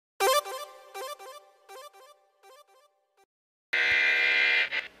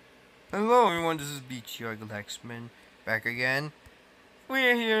everyone, this is Beach Laxman back again.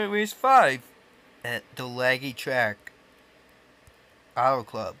 We're here at race 5 at the Laggy Track Auto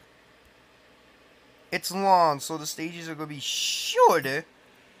Club. It's long, so the stages are going to be shorter.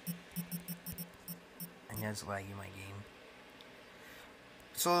 And that's laggy my game.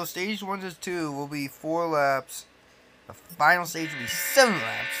 So stage 1 to 2 will be 4 laps. The final stage will be 7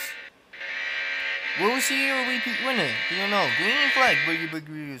 laps. Will we see a repeat winner? We don't know. Green flag.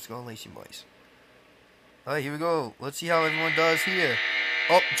 Boogie. Let's go, Lacing Boys. Alright, here we go. Let's see how everyone does here.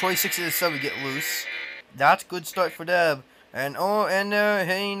 Oh, 26 to the 7 get loose. That's a good start for them. And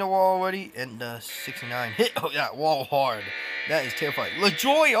hitting the wall already. And 69 hit that wall hard. That is terrifying.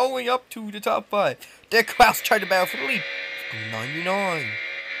 LaJoy all the way up to the top 5. Their Klaus tried to battle for the lead. 99.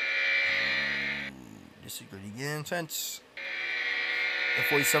 This is going to get intense. The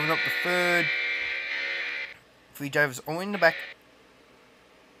 47 up the 3rd. 3 drivers only in the back.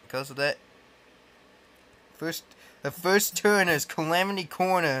 Because of that. The first turn is Calamity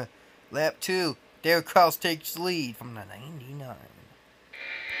Corner. Lap 2. Derek Kraus takes lead from the 99.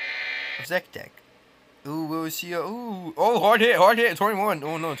 Zek Deck. Ooh, where was he? Ooh. Oh, hard hit. 21.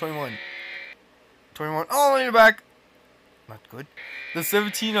 Oh, no, 21. 21. Oh, in the back. Not good. The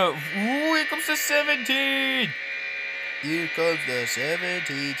 17. Ooh, here comes the 17. Here comes the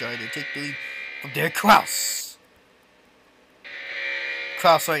 17. Trying to take the lead from Derek Kraus.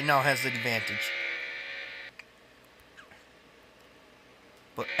 Kraus right now has the advantage.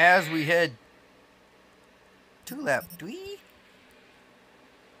 But as we head to lap 3,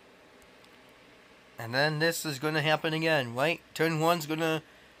 and then this is gonna happen again, right? Turn 1's gonna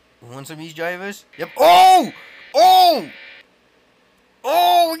win some of these drivers. Yep. Oh!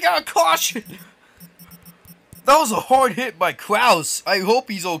 We got a caution. That was a hard hit by Kraus. I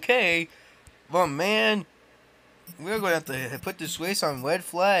hope he's okay. But man, we're gonna have to put this race on red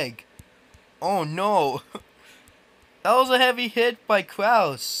flag. Oh no. That was a heavy hit by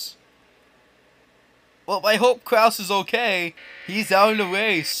Kraus. Well, I hope Kraus is okay. He's out of the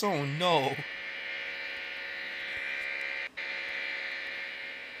race. Oh no.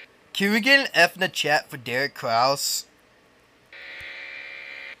 Can we get an F in the chat for Derek Kraus?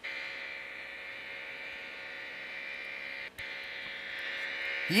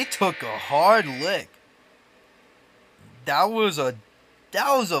 He took a hard lick. That was a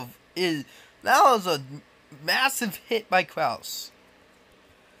massive hit by Kraus.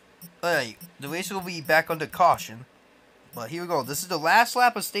 Alright, the race will be back under caution. But here we go. This is the last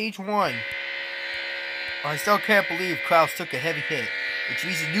lap of stage 1. I still can't believe Kraus took a heavy hit. Which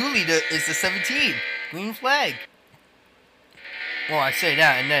means the new leader is the 17. Green flag. Well, I say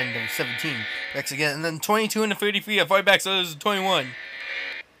that, and then the 17 next again. And then 22 and the 33 are right back, so there's 21.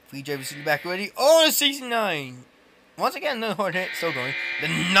 3 drivers in the back already. Oh, the 69. Once again, another hard hit. Still going. The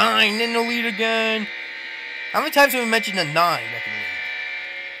 9 in the lead again. How many times have we mentioned the 9 back in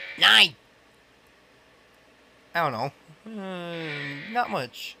the lead? 9! I don't know. Not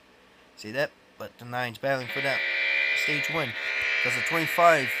much. See that? But the 9's battling for that stage win. Because the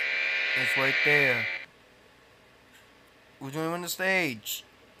 25 is right there. Who's going to win the stage?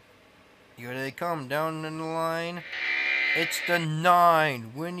 Here they come down in the line. It's the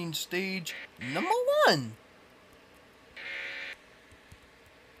 9 winning stage number 1.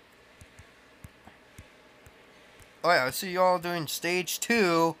 Alright, I'll see y'all doing stage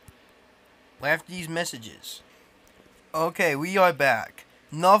 2 after these messages. Okay, we are back.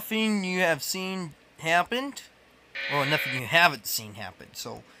 Nothing you have seen happened. Well, nothing you haven't seen happen.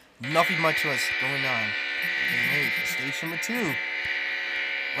 So, nothing much was going on. Getting ready for stage number 2.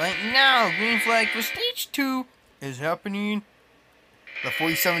 Right now, green flag for stage 2 is happening. The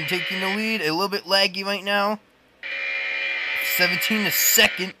 47 taking the lead. A little bit laggy right now. 17 to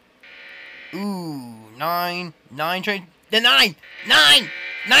second. Ooh, 9 trying. The 9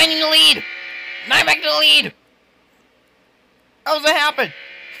 in the lead. 9 back to the lead. How does that happen?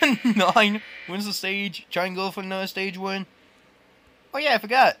 9 wins the stage. Try and go for another stage win. Oh yeah, I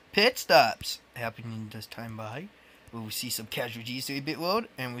forgot. Pit stops happening this time by. Will we see some casualties to pit road,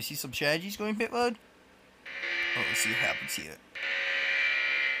 and we see some strategies going pit road. Oh, let's see what happens here.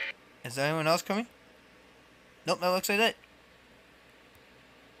 Is there anyone else coming? Nope, that looks like that.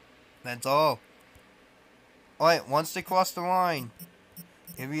 That's all. Alright, once they cross the line,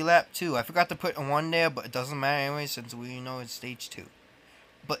 every lap 2. I forgot to put a 1 there, but it doesn't matter anyway since we know it's stage 2.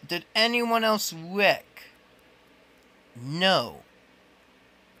 But did anyone else wreck? No.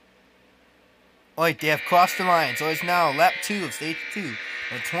 Alright, they have crossed the line, so it's now lap 2 of stage 2.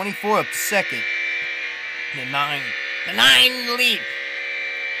 The 24 up to second. The 9 in the lead.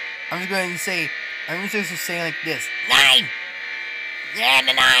 I'm just going to say like this. 9! Yeah,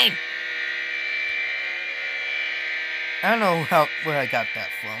 the 9! I don't know where I got that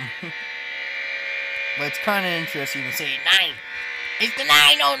from. But it's kind of interesting to say 9. It's the 9.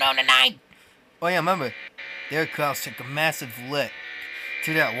 Oh no, the 9. Oh yeah, remember, Derek Kraus took a massive lick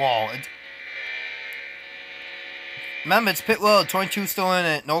to that wall. Remember, it's pit road. 22 still in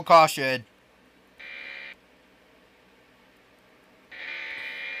it. No caution.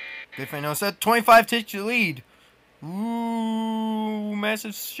 Good for no set. 25 takes the lead. Ooh,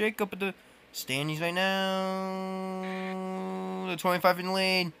 massive shake up at the standings right now. The 25 in the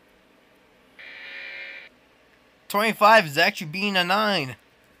lead. 25 is actually being a 9.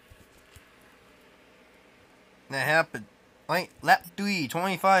 That happened. Right, lap 3,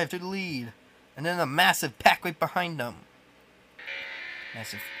 25 to the lead. And then a massive pack right behind them.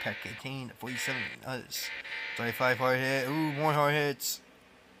 Massive pack 18, 47 others. 25 hard hit. Ooh, more hard hits.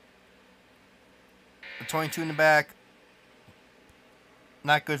 The 22 in the back.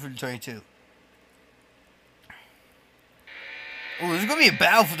 Not good for the 22. Oh, there's going to be a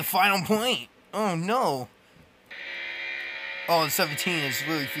battle for the final point. Oh, no. Oh, the 17 is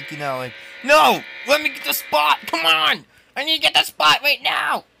really freaking out. Like, no! Let me get the spot! Come on! I need to get the spot right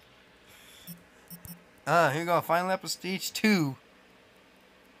now! Here we go. Final lap of stage 2.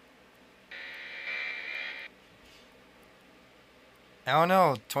 I don't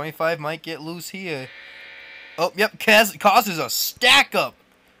know. 25 might get loose here. Oh, yep. Causes a stack up.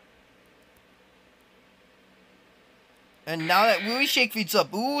 And now that Willie Shake feeds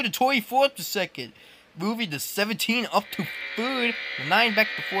up. Ooh, the 24 up to second. Moving the 17 up to third. The 9 back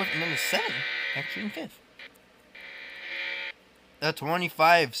to fourth. And then the 7 actually in fifth. The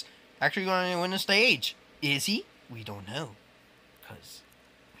 25's actually going to win the stage. Is he? We don't know. Because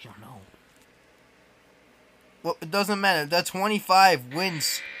we don't know. Well, it doesn't matter. The 25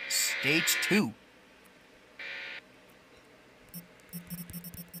 wins stage 2.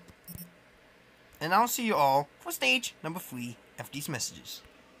 And I'll see you all for stage number 3 after these messages.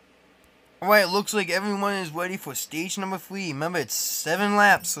 Alright, it looks like everyone is ready for stage number 3. Remember, it's 7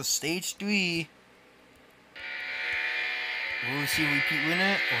 laps, so stage 3. Will we see a repeat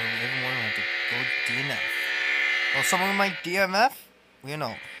winner, or will everyone have to go DNF? Or someone might DNF? We don't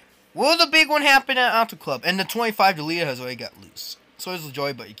know. Will the big one happen at Auto Club? And the 25, the leader, has already got loose. So is the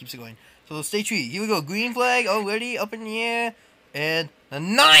joy, but he keeps it going. So stage 3. Here we go. Green flag already up in the air. And the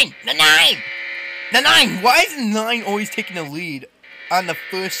 9! The 9! The 9! Why is the 9 always taking the lead on the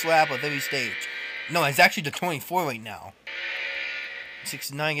first lap of every stage? No, it's actually the 24 right now.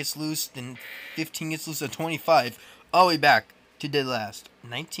 69 gets loose, then 15 gets loose, and 25 all the way back to dead last,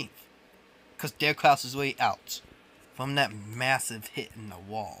 19th. Because Derek Kraus is way out from that massive hit in the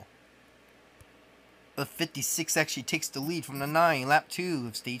wall. The 56 actually takes the lead from the 9, lap 2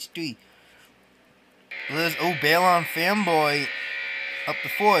 of stage 3. There's Bail on Fanboy up to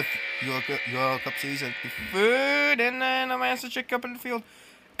 4th. Euro Cup Series at the 3rd, and then a massive check up in the field.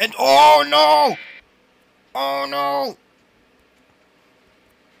 And oh no! Oh no!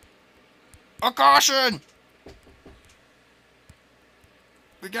 A caution!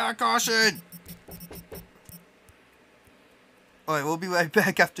 We got a caution! Alright, we'll be right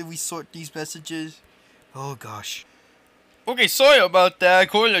back after we sort these messages. Oh gosh. Okay, sorry about that.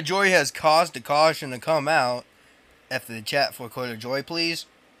 Corridor Joy has caused the caution to come out. After the chat for Corridor Joy, please.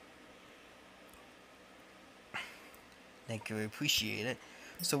 Thank you, I appreciate it.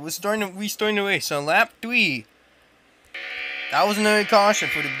 So we're starting the race. So lap 3. That was another caution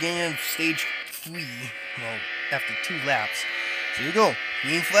for the beginning of stage 3. Well, after 2 laps. So here we go.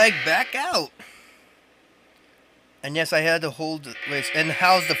 Green flag back out. And yes, I had to hold the race. And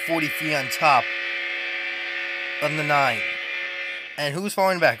how's the 43 on top of the 9? And who's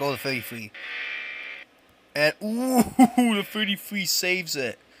falling back? Oh, the 33. And ooh, the 33 saves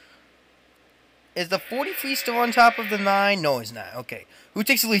it. Is the 43 still on top of the 9? No, it's not. Okay. Who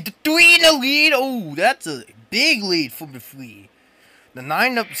takes the lead? The 3 in the lead? Oh, that's a big lead from the 3. The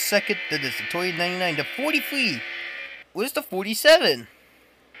 9 up second. That is the 2099. The 43. Where's the 47?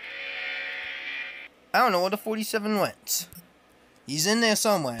 I don't know where the 47 went. He's in there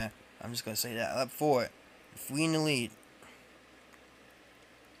somewhere. I'm just going to say that. Lap 4. 3 in the lead.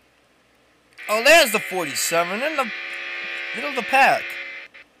 Oh, there's the 47 in the middle of the pack.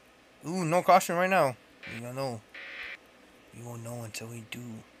 Ooh, no caution right now. We don't know. We won't know until we do.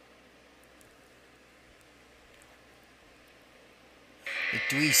 The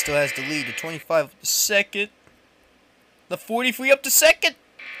 3 still has the lead. The 25 up to second. The 43 up to second.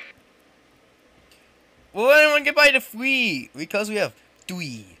 Will anyone get by the 3? Because we have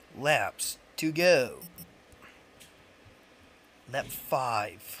 3 laps to go. Lap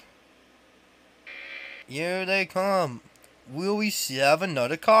 5. Here they come. Will we have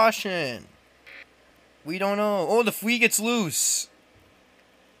another caution? We don't know. Oh, the flea gets loose.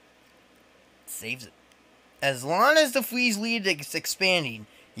 Saves it. As long as the flea's lead is expanding,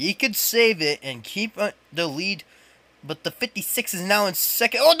 he could save it and keep the lead. But the 56 is now in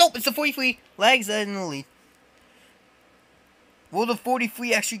second. Oh, nope, it's the 40 flea. Lags that in the lead. Will the 40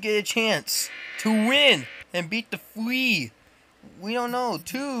 flea actually get a chance to win and beat the flea? We don't know.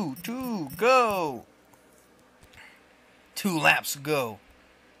 Two, go. 2 laps go.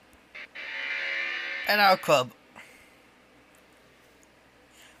 At our club.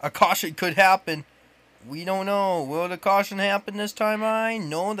 A caution could happen. We don't know. Will the caution happen this time, Ryan?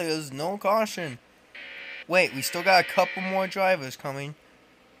 No, there's no caution. Wait, we still got a couple more drivers coming.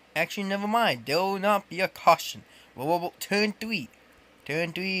 Actually, never mind. There will not be a caution. Whoa, turn 3.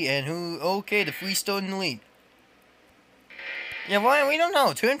 Turn 3, and who? Okay, the flea's still in the lead. Yeah, well, we don't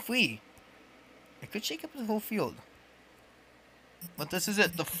know. Turn 3. It could shake up the whole field. But this is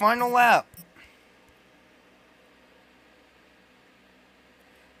it. The final lap.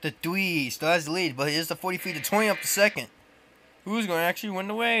 The 3 still has the lead, but here's the 40 feet to 20 up to second. Who's going to actually win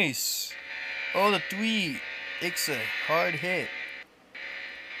the race? Oh, the 3. It's a hard hit.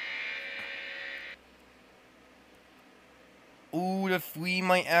 Ooh, the 3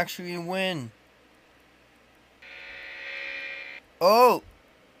 might actually win. Oh!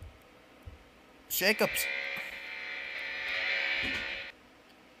 Shakeups.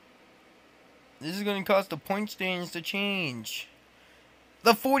 This is going to cause the point standings to change.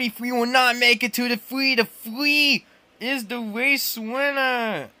 The 43 will not make it to the 3. The 3 is the race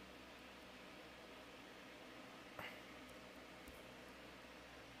winner.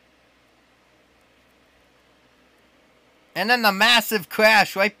 And then the massive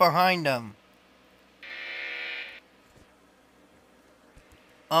crash right behind them.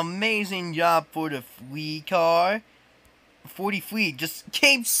 Amazing job for the flea car. 43 just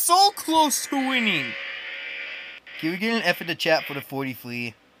came so close to winning. Can we get an F in the chat for the 40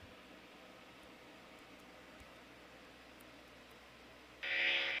 flea?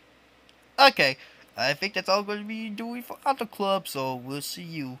 Okay, I think that's all going to be doing for Auto Club, so we'll see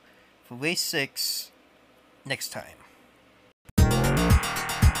you for race 6 next time.